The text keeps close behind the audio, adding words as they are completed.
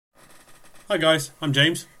Hi guys, I'm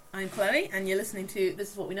James. I'm Chloe, and you're listening to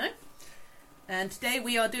This Is What We Know. And today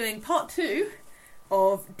we are doing part 2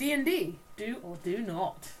 of D&D, Do or Do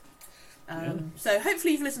Not. So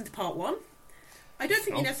hopefully you've listened to part 1. I don't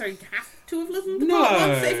think you necessarily have to have listened to part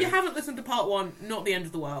 1, so if you haven't listened to part 1, not the end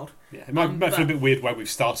of the world. Yeah, it might feel a bit weird where we've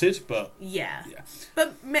started, but... Yeah.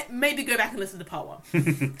 But maybe go back and listen to part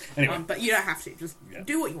 1. Anyway. But you don't have to, just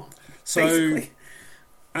do what you want, So, basically.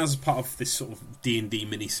 as part of this sort of D&D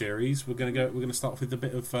mini-series, we're going to start off with a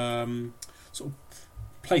bit of sort of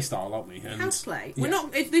play style, aren't we? And House play. Yeah. We're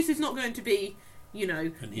not. This is not going to be, you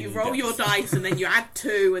in roll depth. your dice and then you add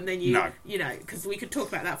 2 and then you, No. because we could talk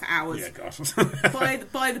about that for hours. Yeah, gosh.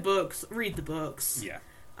 buy the books, read the books. Yeah.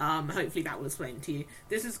 Hopefully that will explain to you.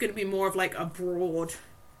 This is going to be more of like a broad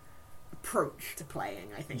approach to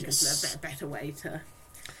playing, I think, is a better way to...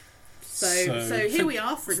 So here we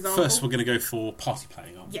are, for example. First we're going to go for party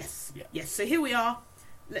playing, aren't we? Yes. Yeah. Yes, so here we are.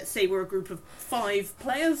 Let's say we're a group of 5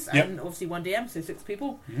 players, and obviously 1 DM, so 6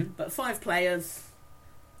 people. Mm-hmm. But 5 players,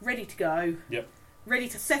 ready to go. Yep. Ready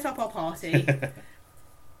to set up our party.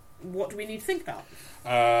 What do we need to think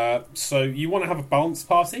about? So you want to have a balanced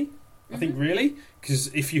party, I think, really,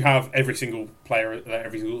 because if you have every single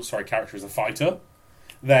character as a fighter,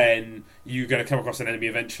 then you're going to come across an enemy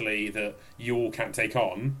eventually that you all can't take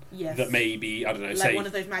on. Yes. That maybe, I don't know, like say... one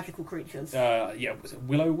of those magical creatures. was it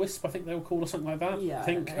Will-O-Wisp, I think they were called, or something like that? Yeah, I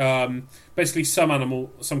think. I don't Basically,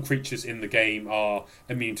 some creatures in the game are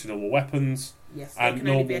immune to normal weapons, Yes, they and can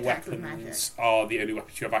only be normal attacked with magic. weapons are the only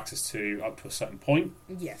weapons you have access to up to a certain point.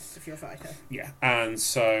 Yes, if you're a fighter. Yeah, and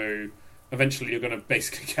so eventually you're going to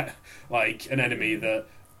basically get like an enemy that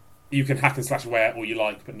you can hack and slash away all you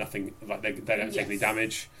like, but nothing, like they don't take any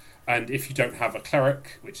damage. And if you don't have a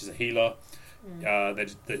cleric, which is a healer, they're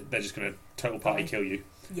just going to total party kill you.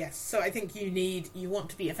 Yes, so I think you want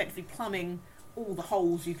to be effectively plumbing all the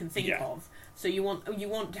holes you can think of. So you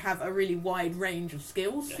want to have a really wide range of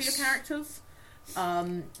skills for your characters,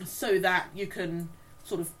 so that you can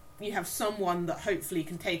you have someone that hopefully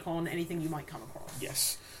can take on anything you might come across.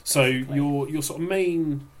 Yes. So your sort of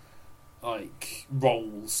main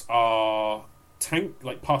roles are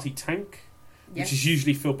party tank, which is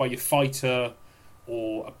usually filled by your fighter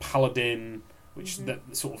or a paladin, which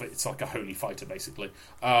it's like a holy fighter basically,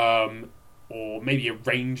 or maybe a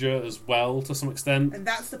ranger as well to some extent. And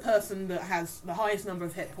that's the person that has the highest number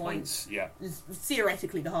of hit points. Yeah, is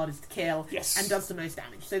theoretically the hardest to kill. Yes. And does the most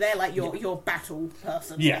damage. So they're like your battle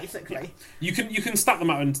person, basically. Yeah. You can stack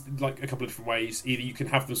them out in like a couple of different ways. Either you can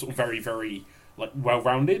have them sort of very, very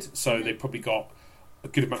well-rounded, so they've probably got a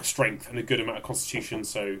good amount of strength and a good amount of constitution,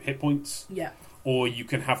 so hit points. Yeah. Or you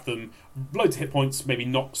can have them loads of hit points, maybe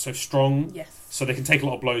not so strong. Yes. So they can take a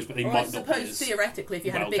lot of blows, but they might not be I suppose theoretically, if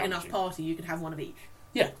you had a big enough damaging. party, you could have one of each.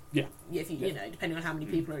 Yeah. If you know, depending on how many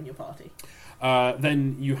people are in your party.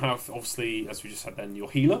 Then you have, obviously, as we just said, then your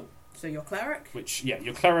healer. So your cleric. Which,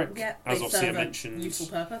 your cleric, as they obviously I serve a mentioned, useful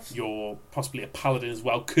purpose. You're possibly a paladin as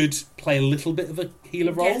well. Could play a little bit of a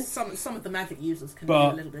healer role. Yes, some of the magic users can do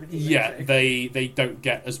a little bit of healing. Yeah, too. they don't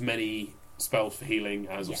get as many spells for healing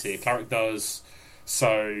as obviously a cleric does.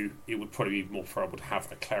 So it would probably be more preferable to have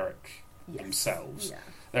a cleric themselves. Yeah.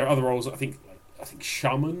 There are other roles. I think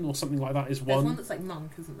shaman or something like that is one. There's one that's like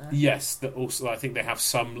monk, isn't there? Yes, that also I think they have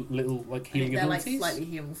some little healing they're abilities. like slightly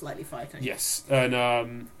healing, slightly fighting. Yes,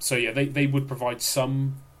 and they would provide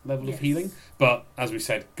some level of healing, but as we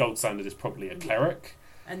said, gold standard is probably a cleric.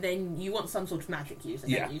 And then you want some sort of magic user,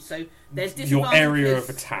 Yeah. don't you? So there's disadvantages. Your area of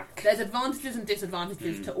attack. There's advantages and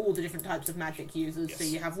disadvantages to all the different types of magic users. Yes. So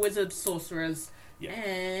you have wizards, sorcerers,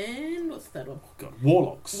 and what's the third one? God,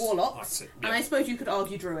 warlocks. Warlocks. That's it. And I suppose you could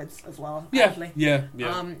argue druids as well. Yeah, Actually. yeah.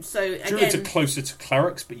 So Druids again, are closer to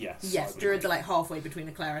clerics, but yes. yes, druids are like halfway between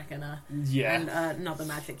a cleric and another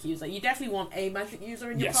magic user. You definitely want a magic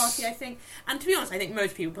user in your party, I think. And to be honest, I think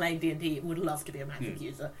most people playing D&D would love to be a magic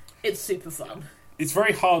user. It's super fun. It's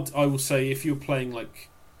very hard, I will say, if you're playing like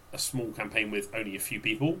a small campaign with only a few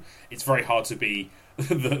people, it's very hard to be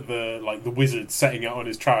the wizard setting out on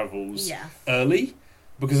his travels early,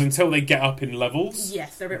 because until they get up in levels,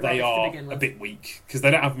 they are a bit weak because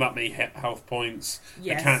they don't have that many health points.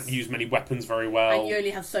 They can't use many weapons very well, and you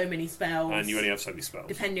only have so many spells.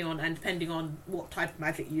 Depending on what type of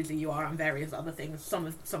magic user you are and various other things.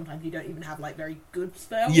 Sometimes you don't even have like very good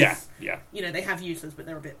spells. Yeah. You know, they have uses, but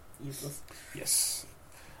they're a bit useless. Yes,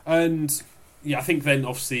 and I think then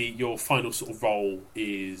obviously your final sort of role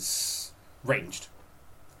is ranged.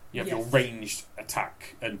 You have your ranged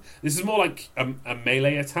attack, and this is more like a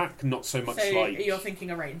melee attack, not so much like... you're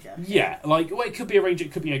thinking a ranger. Yeah, it could be a ranger,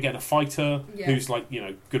 it could be, again, a fighter who's,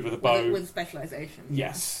 good with a bow. With specialisation.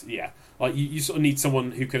 Yes, yeah. Like, you sort of need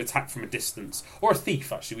someone who can attack from a distance. Or a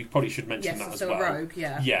thief, actually, we probably should mention that as well. Yes, so a rogue,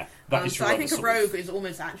 yeah. Yeah, that is so I think a rogue is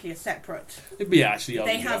almost actually a separate... Yeah, actually.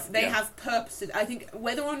 They have purposes. I think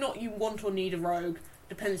whether or not you want or need a rogue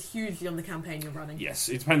depends hugely on the campaign you're running. Yes,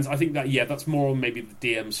 it depends. I think that's more on maybe the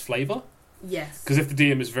DM's flavour. Yes. Because if the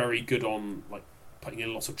DM is very good on putting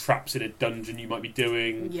in lots of traps in a dungeon you might be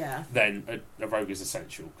doing, then a rogue is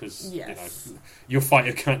essential because your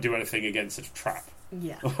fighter can't do anything against a trap.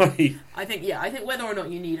 Yeah. I think whether or not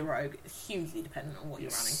you need a rogue is hugely dependent on what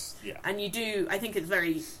you're running. Yeah. And I think it's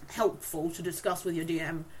very helpful to discuss with your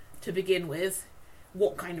DM to begin with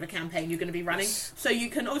what kind of a campaign you're going to be running. So you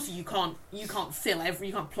can obviously you can't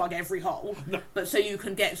plug every hole. No. But so you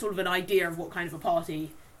can get sort of an idea of what kind of a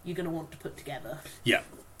party you're going to want to put together. Yeah.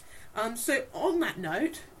 So on that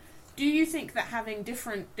note, do you think that having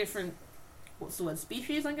different what's the word,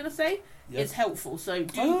 species I'm going to say, is helpful? So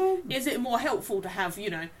is it more helpful to have,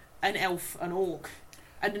 an elf, an orc,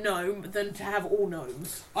 and a gnome than to have all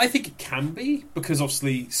gnomes? I think it can be, because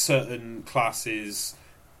obviously certain classes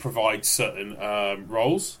provide certain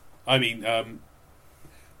roles. I mean,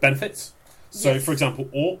 benefits. So, for example,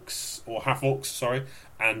 orcs, or half-orcs,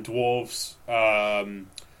 and dwarves are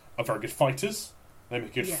very good fighters. They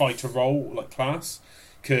make a good fighter role, class,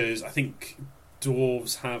 because I think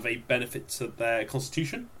dwarves have a benefit to their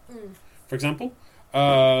constitution, for example.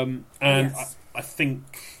 And I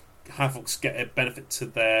think half-orcs get a benefit to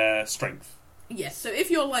their strength. Yes, so if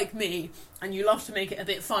you're like me and you love to make it a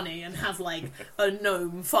bit funny and have a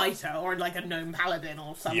gnome fighter or a gnome paladin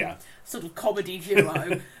or some sort of comedy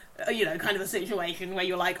duo, kind of a situation where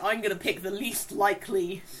you're like, I'm going to pick the least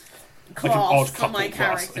likely class for my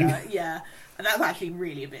character. Yeah, and that's actually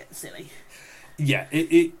really a bit silly. Yeah,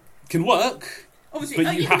 it can work. Obviously,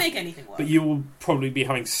 you can make anything work. But you will probably be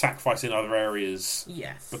having to sacrifice in other areas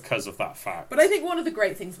because of that fact. But I think one of the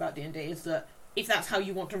great things about D&D is that if that's how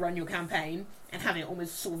you want to run your campaign and having it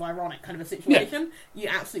almost sort of ironic kind of a situation, you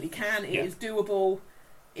absolutely can. It is doable.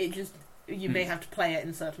 It just, you may have to play it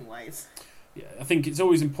in certain ways. Yeah, I think it's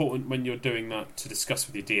always important when you're doing that to discuss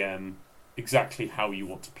with your DM exactly how you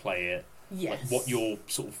want to play it. Yes. What your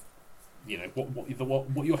sort of,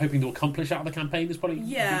 what you're hoping to accomplish out of the campaign is probably...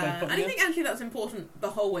 Yeah, and I think actually that's important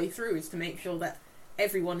the whole way through, is to make sure that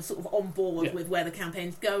everyone is sort of on board with where the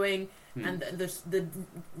campaign's going and the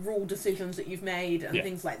rule decisions that you've made and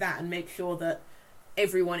things like that, and make sure that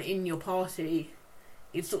everyone in your party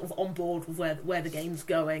is sort of on board with where the game's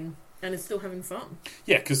going and is still having fun.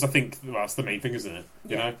 Yeah, because I think that's the main thing, isn't it?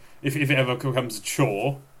 You know, if it ever becomes a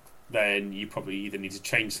chore, then you probably either need to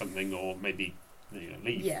change something or maybe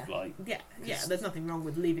leave. There's nothing wrong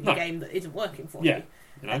with leaving a game that isn't working for you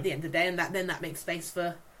at the end of the day, and that makes space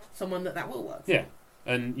for someone that will work for. Yeah.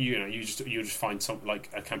 And you just find something like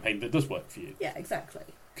a campaign that does work for you. Yeah, exactly.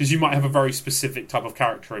 Because you might have a very specific type of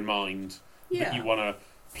character in mind that you want to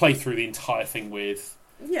play through the entire thing with.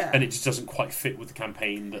 Yeah. And it just doesn't quite fit with the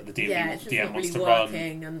campaign that the DM wants to run.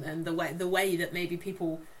 And the way that maybe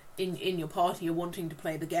people in your party are wanting to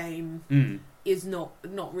play the game is not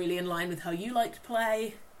really in line with how you like to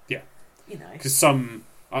play. Yeah. Because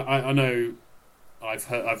I know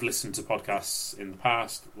I've listened to podcasts in the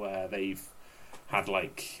past where they've had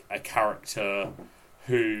a character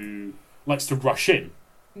who likes to rush in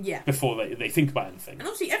before they think about anything. And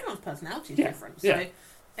obviously everyone's personality is different, so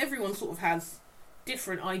everyone sort of has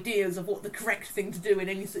different ideas of what the correct thing to do in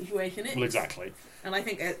any situation is. Well, exactly. And I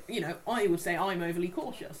think, I would say I'm overly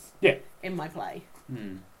cautious in my play.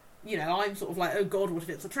 I'm sort of like, oh god, what if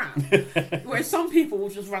it's a trap? Whereas some people will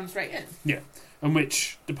just run straight in. Yeah, and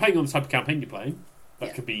which, depending on the type of campaign you're playing,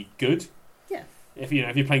 that could be good. Yeah. If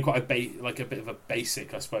you're playing quite a bit of a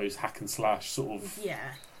basic, I suppose, hack and slash sort of. Yeah,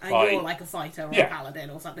 and you're like a fighter or a paladin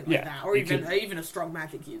or something like that, or even a strong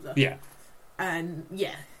magic user. Yeah. And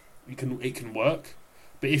it can work,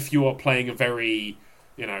 but if you are playing a very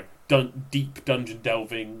deep dungeon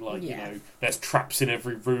delving, there's traps in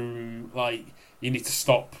every room, you need to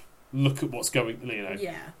stop, look at what's going,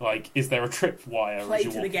 is there a tripwire? Play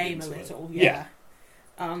to the game a little,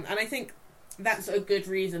 and I think that's a good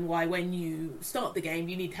reason why when you start the game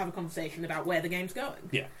you need to have a conversation about where the game's going.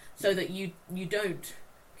 Yeah. So that you don't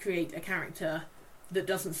create a character that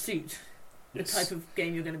doesn't suit the type of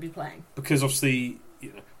game you're going to be playing. Because obviously,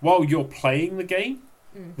 while you're playing the game,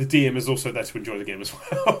 the DM is also there to enjoy the game as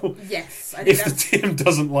well. Yes. I think if the DM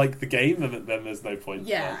doesn't like the game, then there's no point.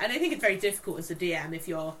 Yeah, and I think it's very difficult as a DM if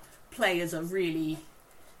your players are really...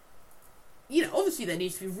 obviously there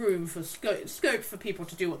needs to be room for scope for people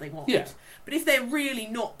to do what they want. Yeah. But if they're really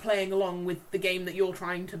not playing along with the game that you're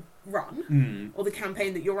trying to run, or the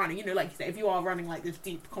campaign that you're running, like you say, if you are running like this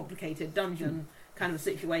deep, complicated dungeon kind of a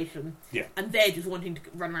situation, and they're just wanting to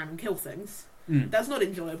run around and kill things, that's not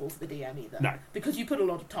enjoyable for the DM either. No. Because you put a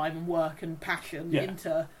lot of time and work and passion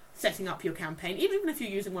into setting up your campaign, even if you're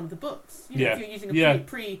using one of the books. If you're using a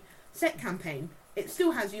pre-set campaign, it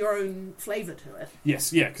still has your own flavour to it.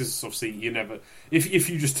 Yes, yeah, because obviously you never... If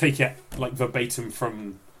you just take it, like, verbatim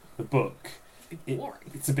from the book,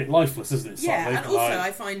 it's a bit lifeless, isn't it? Slightly? And also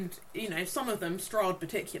I find, some of them, Strahd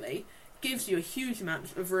particularly, gives you a huge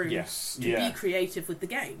amount of room to be creative with the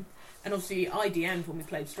game. And obviously I DM'd when we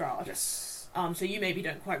played Strahd. Yes. So you maybe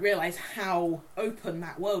don't quite realise how open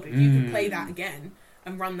that world is. You could play that again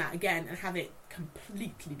and run that again and have it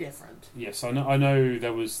completely different. Yes, I know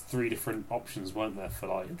there was 3 different options, weren't there, for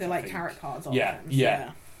like... They're like tarot cards options.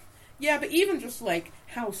 Yeah. Yeah, but even just like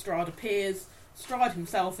how Strahd appears, Strahd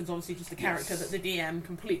himself is obviously just a character that the DM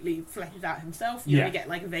completely fleshes out himself. You only get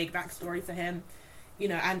like a vague backstory for him,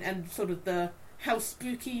 and sort of how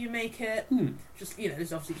spooky you make it. Just, this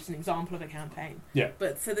is obviously just an example of a campaign. Yeah.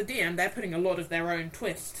 But for the DM, they're putting a lot of their own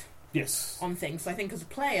twist on things. So I think as a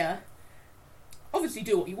player, obviously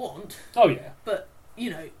do what you want. Oh, yeah. But,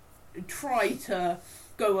 try to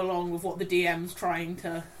go along with what the DM's trying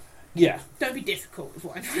to... Yeah. Don't be difficult, is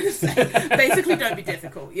what I'm trying to say. Basically, don't be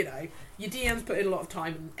difficult, Your DM's put in a lot of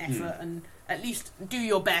time and effort, and at least do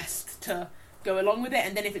your best to go along with it,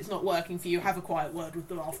 and then if it's not working for you, have a quiet word with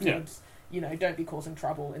them afterwards. Don't be causing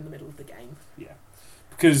trouble in the middle of the game. Yeah.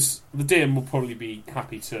 Because the DM will probably be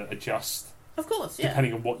happy to adjust. Of course,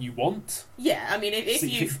 depending on what you want. Yeah, I mean, if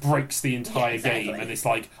it breaks the entire game and it's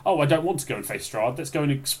like, I don't want to go and face Strahd, let's go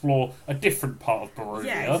and explore a different part of Barovia.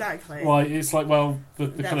 Yeah, exactly. Like, it's like, well, the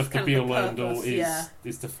be-all and all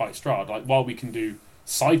is to fight Strahd. Like, while we can do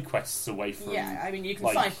side quests away from... Yeah, I mean, you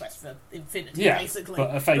can side quest for infinity, basically.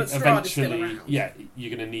 But eventually,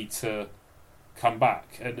 you're going to need to come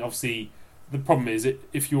back. And obviously, the problem is,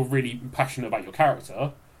 if you're really passionate about your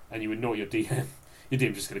character and you annoy your DM, your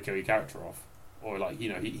DM's just going to kill your character off. Or, like,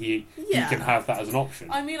 he can have that as an option.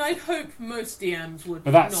 I mean, I'd hope most DMs would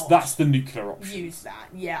that's the nuclear option. Use that.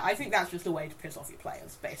 Yeah, I think that's just a way to piss off your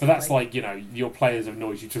players, basically. But that's like, your players have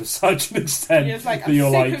annoyed you to such an extent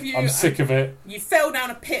that I'm sick of it. You fell down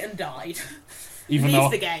a pit and died. Leave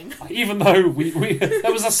the game. Even though we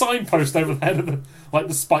there was a signpost over the head of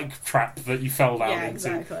the spike trap that you fell down into.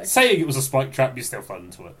 Exactly. Saying it was a spike trap, you still fell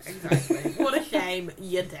into it. Exactly. What a shame,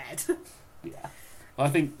 you're dead. Yeah. I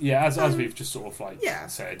think, as we've just sort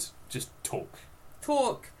of said, just talk.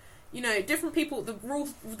 Different people. The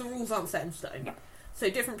rules aren't set in stone. No. So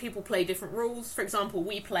different people play different rules. For example,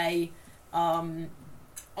 we play on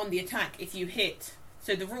the attack. If you hit,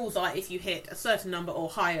 so the rules are if you hit a certain number or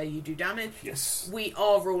higher, you do damage. Yes.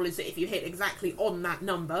 Our rule is that if you hit exactly on that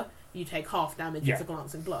number, you take half damage as a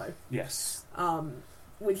glancing blow. Yes.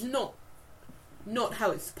 Which is not how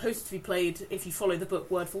it's supposed to be played if you follow the book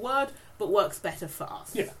word for word, but works better for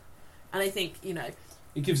us. Yeah. And I think,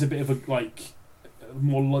 it gives a bit of a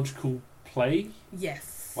more logical play.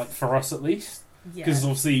 Yes. Like, for us at least. Yeah. Because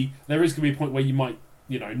obviously, there is going to be a point where you might,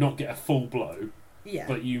 not get a full blow. Yeah.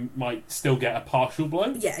 But you might still get a partial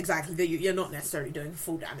blow. Yeah, exactly. You're not necessarily doing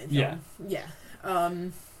full damage. Yeah.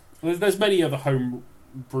 There's many other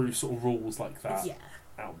homebrew sort of rules like that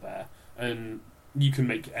out there. And you can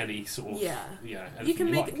make any sort of... You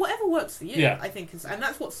can make whatever works for you, Yeah. I think. And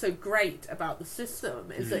that's what's so great about the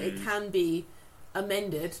system, is that it can be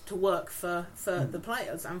amended to work for the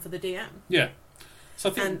players and for the DM. Yeah. So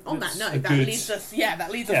I think, and on that note, that leads us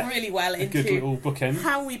really well into a good little bookend.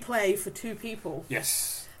 How we play for 2 people.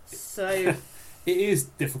 Yes. So it is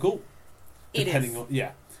difficult. Depending on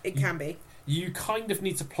it can be. You kind of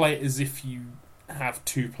need to play it as if you have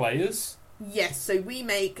 2 players. Yes, so we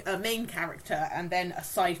make a main character and then a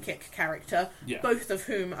sidekick character, both of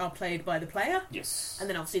whom are played by the player. Yes. And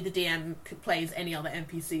then obviously the DM plays any other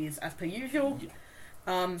NPCs as per usual.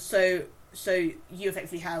 Yeah. So you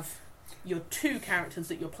effectively have your 2 characters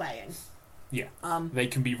that you're playing. Yeah. They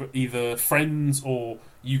can be either friends or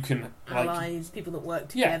you can... allies, people that work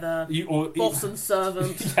together, or boss and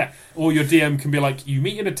servant. Yeah. Or your DM can be like, you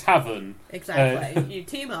meet in a tavern. Exactly. You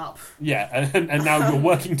team up. Yeah, and now you're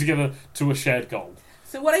working together to a shared goal.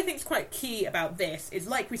 So what I think is quite key about this is,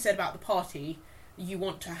 like we said about the party, you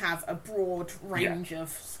want to have a broad range of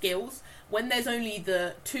skills. When there's only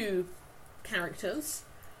the 2 characters,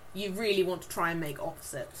 you really want to try and make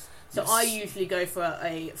opposites. So I usually go for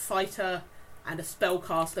a fighter and a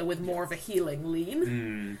spellcaster with more of a healing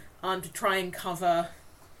lean, to try and cover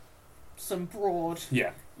some broad,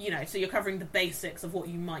 so you're covering the basics of what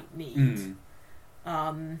you might need.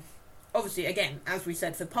 Obviously, again, as we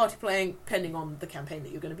said, for party playing, depending on the campaign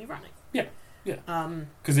that you're going to be running.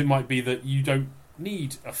 Because it might be that you don't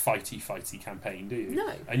need a fighty campaign, do you?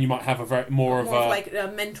 No. And you might have a more of like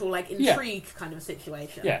a mental intrigue kind of a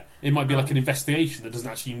situation. Yeah, it might be like an investigation that doesn't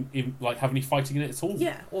actually have any fighting in it at all.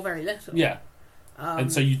 Yeah, or very little. Yeah.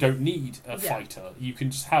 And so you don't need a fighter. You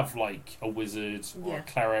can just have like a wizard or a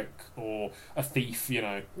cleric or a thief,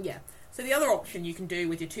 Yeah. So the other option you can do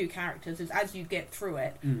with your two characters is, as you get through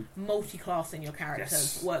it, multi-classing your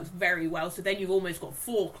characters works very well. So then you've almost got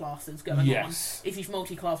 4 classes going on if you've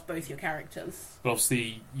multi-classed both your characters. But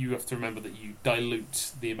obviously you have to remember that you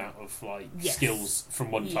dilute the amount of skills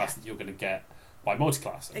from one class that you're going to get by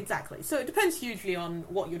multi-classing. Exactly. So it depends hugely on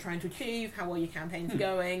what you're trying to achieve, how well your campaign's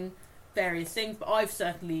going, various things. But I've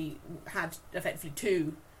certainly had effectively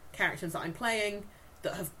 2 characters that I'm playing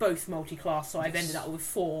that have both multi-class, so I've ended up with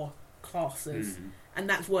 4 classes, and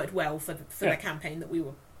that's worked well for the campaign that we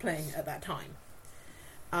were playing at that time.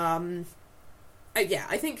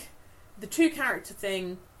 I think the 2 character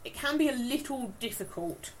thing, it can be a little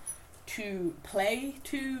difficult to play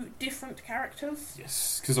 2 different characters.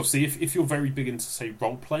 Yes, because obviously if you're very big into, say,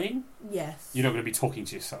 role-playing, you're not going to be talking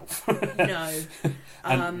to yourself. No.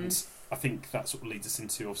 And I think that sort of leads us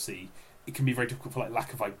into, obviously, it can be very difficult for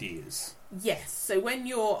lack of ideas. Yes, so when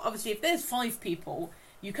you're, obviously if there's 5 people,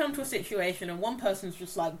 you come to a situation and one person's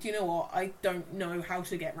just like, do you know what, I don't know how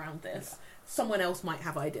to get around this. Someone else might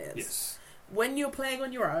have ideas. Yes. When you're playing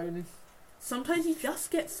on your own, sometimes you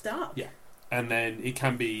just get stuck. Yeah. And then it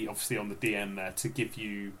can be, obviously, on the DM there to give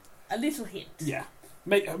you a little hint. Yeah.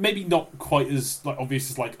 Maybe not quite as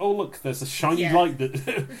obvious as oh look, there's a shiny light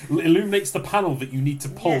that illuminates the panel that you need to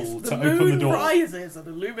pull to open the door. The moon rises and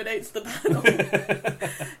illuminates the panel.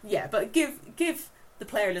 But give the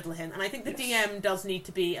player a little hint, and I think the DM does need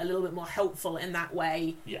to be a little bit more helpful in that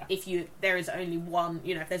way. If there is only one,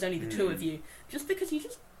 if there's only the 2 of you, just because you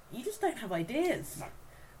just don't have ideas,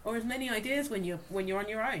 or as many ideas when you're on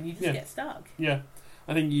your own, you just get stuck. Yeah,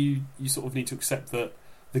 I think you sort of need to accept that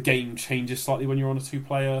the game changes slightly when you're on a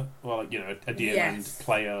 2-player, a DM and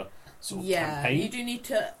player sort of campaign. You do need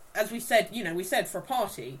to, as we said, we said for a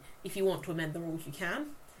party, if you want to amend the rules, you can.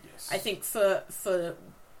 Yes. I think for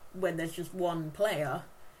when there's just one player,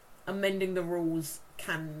 amending the rules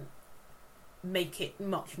can make it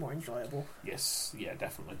much more enjoyable. Yes, yeah,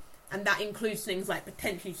 definitely. And that includes things like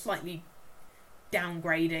potentially slightly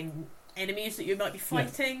downgrading enemies that you might be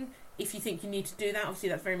fighting. Yeah. If you think you need to do that, obviously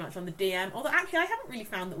that's very much on the DM. Although actually I haven't really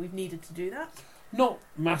found that we've needed to do that. Not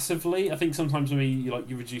massively. I think sometimes when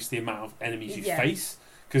you reduce the amount of enemies you face.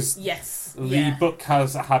 Because the book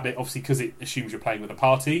has a habit, obviously, because it assumes you're playing with a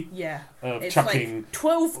party. Yeah. Of it's chucking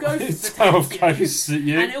 12 ghosts 12 ghosts at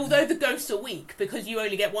you. And although the ghosts are weak, because you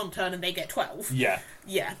only get 1 turn and they get 12. Yeah.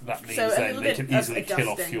 Yeah. That means then they can easily kill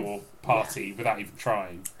off your party without even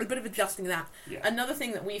trying. A bit of adjusting that. Yeah. Another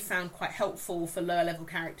thing that we found quite helpful for lower level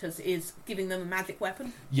characters is giving them a magic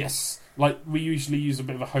weapon. Yes. We usually use a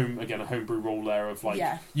bit of a homebrew rule there of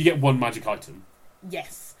you get 1 magic item.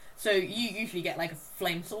 Yes. So you usually get a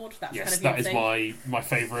flame sword. That's yes, kind of that is my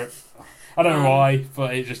favourite. I don't know why,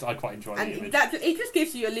 but I quite enjoy the image. It just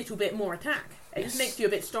gives you a little bit more attack. It just makes you a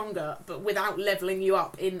bit stronger, but without levelling you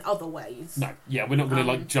up in other ways. No, we're not going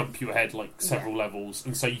to jump you ahead several levels,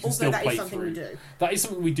 and so you can still play through. We do. That is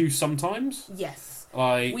something we do sometimes. Yes.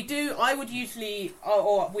 We do. I would usually,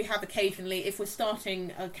 or we have occasionally, if we're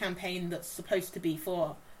starting a campaign that's supposed to be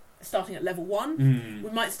for starting at level 1,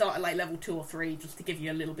 we might start at level 2 or 3 just to give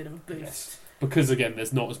you a little bit of a boost. Yes. Because again,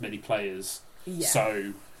 there's not as many players,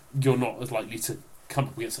 so you're not as likely to come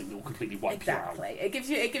up against something that will completely wipe you out. Exactly.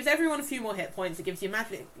 It gives everyone a few more hit points. It gives your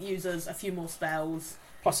magic users a few more spells.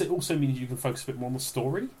 Plus, it also means you can focus a bit more on the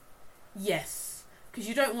story. Yes, because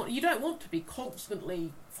you don't want to be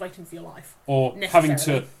constantly fighting for your life, or having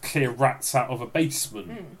to clear rats out of a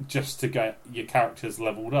basement just to get your characters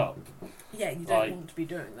leveled up. Yeah, you don't want to be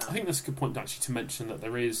doing that. I think that's a good point actually to mention that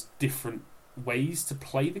there is different ways to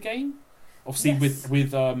play the game. Obviously,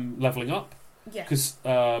 with leveling up. Yeah. Because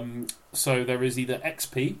so there is either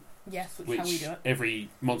XP. Yes, which how we do it. Every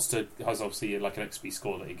monster has obviously an XP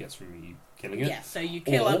score that it gets from you killing it. Yeah, so you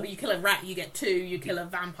kill a rat, you get 2. You kill a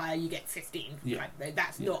vampire, you get 15. Yeah.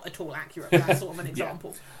 That's not at all accurate. That's sort of an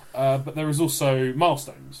example. But there is also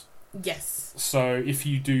milestones. Yes. So if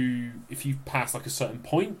you pass a certain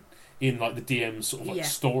point in the DM's sort of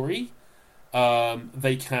story,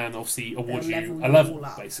 they can obviously award you a level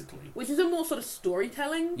basically, which is a more sort of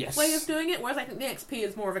storytelling way of doing it. Whereas I think the XP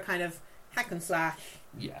is more of a kind of hack and slash.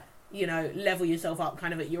 Yeah. Level yourself up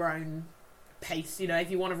kind of at your own pace. You know, if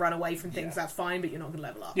you want to run away from things, that's fine, but you're not going to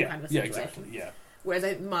level up. Yeah, kind of a yeah, situation. exactly. Yeah. Whereas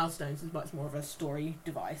I think Milestones is much more of a story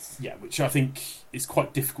device. Yeah, which I think is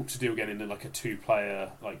quite difficult to do again in like a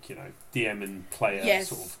 2-player, like, you know, DM and player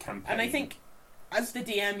sort of campaign. And I think as the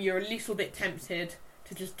DM, you're a little bit tempted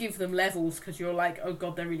to just give them levels because you're like, oh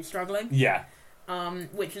god, they're really struggling. Yeah.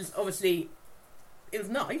 Which is obviously, it was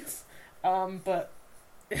nice, but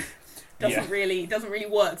doesn't really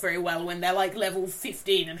work very well when they're like level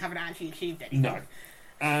 15 and haven't actually achieved anything. No.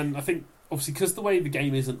 And I think, obviously, because the way the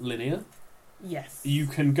game isn't linear, yes, you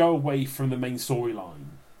can go away from the main storyline,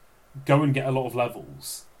 go and get a lot of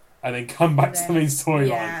levels, and then come back to the main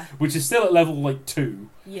storyline, which is still at level like 2,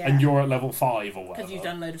 and you're at level 5 or whatever. Because you've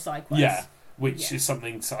done a load of side quests. Yeah, which is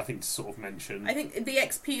something to, I think, to sort of mention. I think the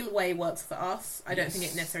XP way works for us. I don't think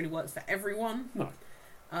it necessarily works for everyone. No.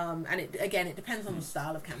 And it depends on the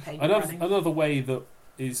style of campaign. Another way that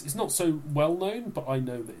is not so well known, but I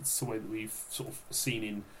know that it's a way that we've sort of seen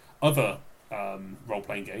in other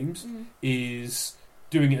role-playing games, is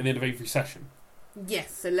doing it at the end of every session.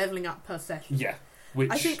 Yes, so leveling up per session. Yeah,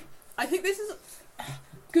 which I think this is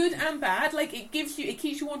good and bad. Like it keeps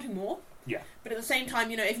you wanting more. Yeah. But at the same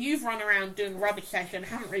time, you know, if you've run around doing a rubbish session,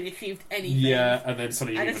 haven't really achieved anything. Yeah, and then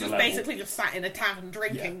suddenly and it's just basically just sat in a tavern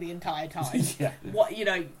drinking the entire time. Yeah. What, you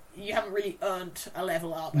know, you haven't really earned a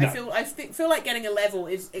level up. No. I feel like getting a level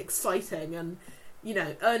is exciting, and you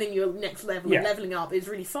know, earning your next level and leveling up is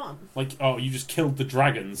really fun. Like, oh, you just killed the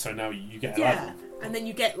dragon, so now you get a level. And then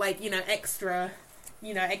you get like, you know, extra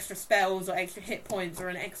spells or extra hit points or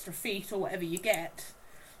an extra feat or whatever you get.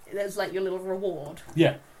 There's like your little reward.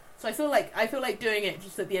 Yeah. So I feel like doing it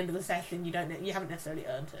just at the end of the session, you haven't necessarily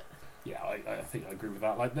earned it. Yeah, I think I agree with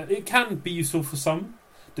that. Like, it can be useful for some,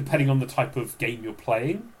 depending on the type of game you're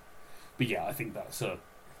playing. But yeah, I think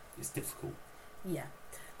it's difficult. Yeah.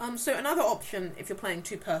 So another option, if you're playing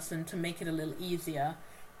 2-person, to make it a little easier,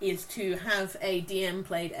 is to have a DM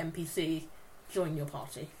played NPC join your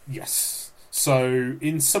party. Yes. So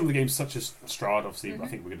in some of the games, such as Strahd, obviously, I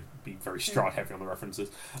think we're going to be very Strahd heavy on the references.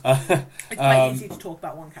 It's quite easy to talk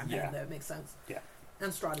about one campaign, though. It makes sense. Yeah.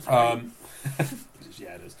 And Strahd is great.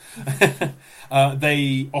 Yeah, it is.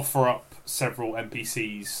 They offer up several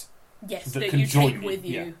NPCs that can you join take with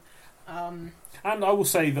you. Yeah. And I will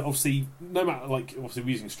say that obviously, no matter obviously we're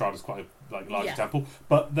using Strahd as quite a large example,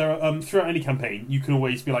 but there are, throughout any campaign, you can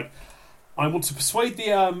always be like, I want to persuade the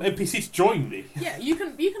NPC to join me. Yeah, you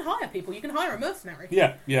can hire people. You can hire a mercenary.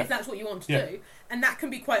 Yeah. If that's what you want to do, and that can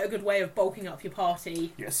be quite a good way of bulking up your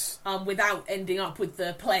party. Yes. Without ending up with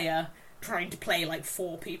the player trying to play like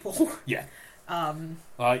 4 people. Yeah.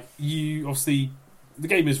 Like you obviously. The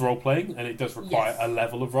game is role-playing, and it does require a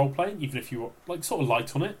level of role-playing, even if you're like sort of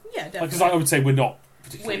light on it. Yeah, definitely. Because I would say we're not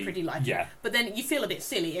particularly... We're pretty light. Yeah. But then you feel a bit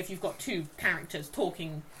silly if you've got 2 characters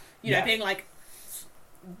talking, you know, being like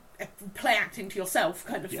play acting to yourself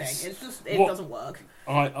kind of thing. It's just it doesn't work.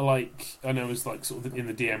 I know it's like sort of in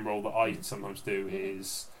the DM role that I sometimes do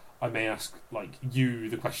is I may ask like you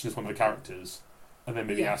the question as one of the characters, and then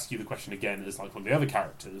maybe ask you the question again as like one of the other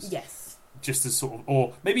characters. Yes. Just as sort of,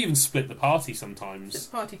 or maybe even split the party sometimes.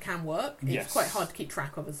 The party can work. It's quite hard to keep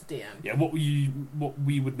track of as a DM. Yeah, what we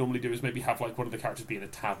would normally do is maybe have like one of the characters be in a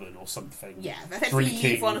tavern or something. Yeah, effectively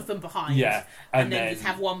leave one of them behind. Yeah, and then just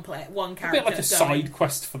have one character. A bit like a side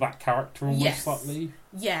quest for that character, almost slightly.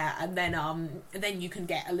 Yeah, and then you can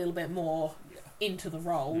get a little bit more into the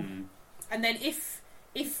role, and then if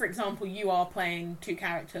for example you are playing 2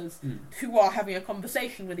 characters who are having a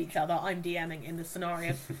conversation with each other, I'm DMing in this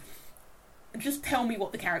scenario. Just tell me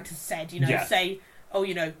what the characters said, you know, say, oh,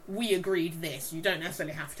 you know, we agreed this. You don't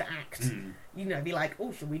necessarily have to act. You know, be like,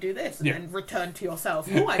 oh, should we do this? And then return to yourself,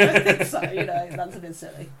 oh, I don't think so, you know, that's a bit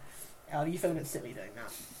silly. You feel a bit silly doing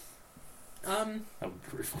that. That would be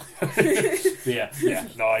pretty funny. yeah,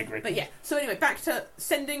 no, I agree. But yeah, so anyway, back to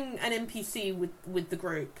sending an NPC with the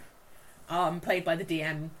group, played by the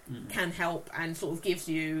DM, can help and sort of gives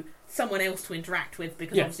you someone else to interact with,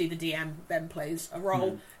 because obviously the DM then plays a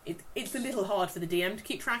role. It's a little hard for the DM to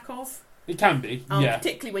keep track of. It can be,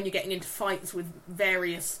 particularly when you're getting into fights with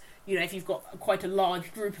various, you know, if you've got quite a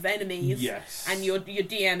large group of enemies, and your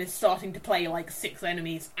DM is starting to play like 6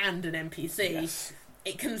 enemies and an NPC,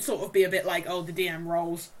 it can sort of be a bit like, oh, the DM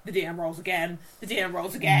rolls again, the DM rolls again, the DM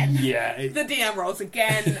rolls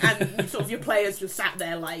again, and sort of your players just sat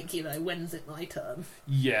there like, you know, when's it my turn?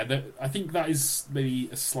 Yeah, I think that is maybe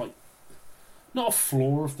a slight, not a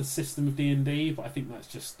flaw of the system of D&D, but I think that's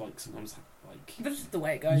just like sometimes like... That's just the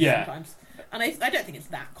way it goes sometimes. And I don't think it's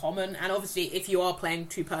that common, and obviously if you are playing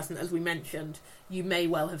 2-person, as we mentioned, you may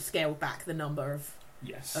well have scaled back the number of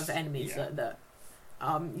enemies that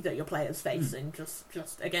that your player's facing,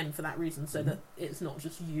 just again for that reason, so that it's not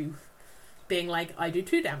just you being like, I do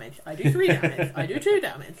 2 damage, I do 3 damage, I do 2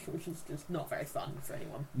 damage, which is just not very fun for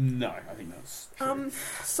anyone. No, I think that's true.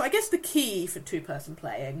 So I guess the key for 2-person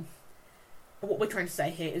playing, what we're trying to say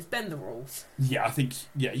here, is bend the rules. Yeah, I think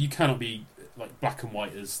you cannot be like black and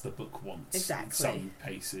white as the book wants. Exactly. In some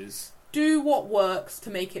cases. Do what works to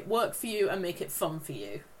make it work for you and make it fun for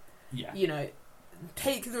you. Yeah. You know,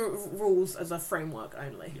 take the rules as a framework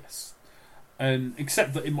only. Yes.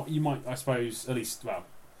 Except that you might, I suppose, at least, well,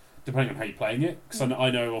 depending on how you're playing it, because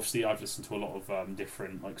I know, obviously, I've listened to a lot of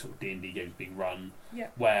different, like, sort of D&D games being run,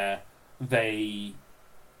 where they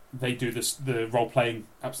do the role playing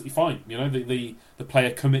absolutely fine. You know, the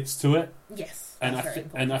player commits to it. Yes, and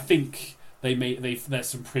I think there's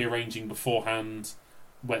some pre-arranging beforehand,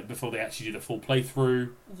 before they actually do the full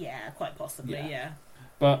playthrough. Yeah, quite possibly. Yeah.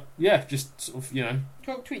 But yeah, just sort of, you know,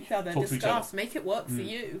 talk to each other, discuss, make it work for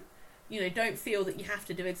you. You know, don't feel that you have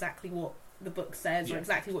to do exactly what the book says or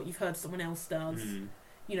exactly what you've heard someone else does.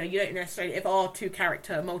 You know, you don't necessarily, if our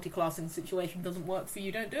 2-character multi-classing situation doesn't work for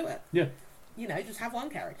you, don't do it. Yeah. You know, just have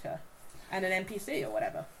one character and an NPC or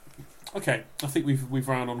whatever. Okay, I think we've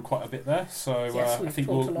ran on quite a bit there, so yes, I think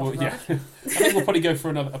we'll I think we'll probably go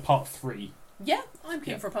for a part 3. Yeah, I'm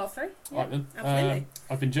keen for a part 3. Yeah, right then. Absolutely.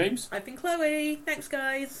 I've been James. I've been Chloe. Thanks,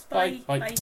 guys. Bye. Bye. Bye.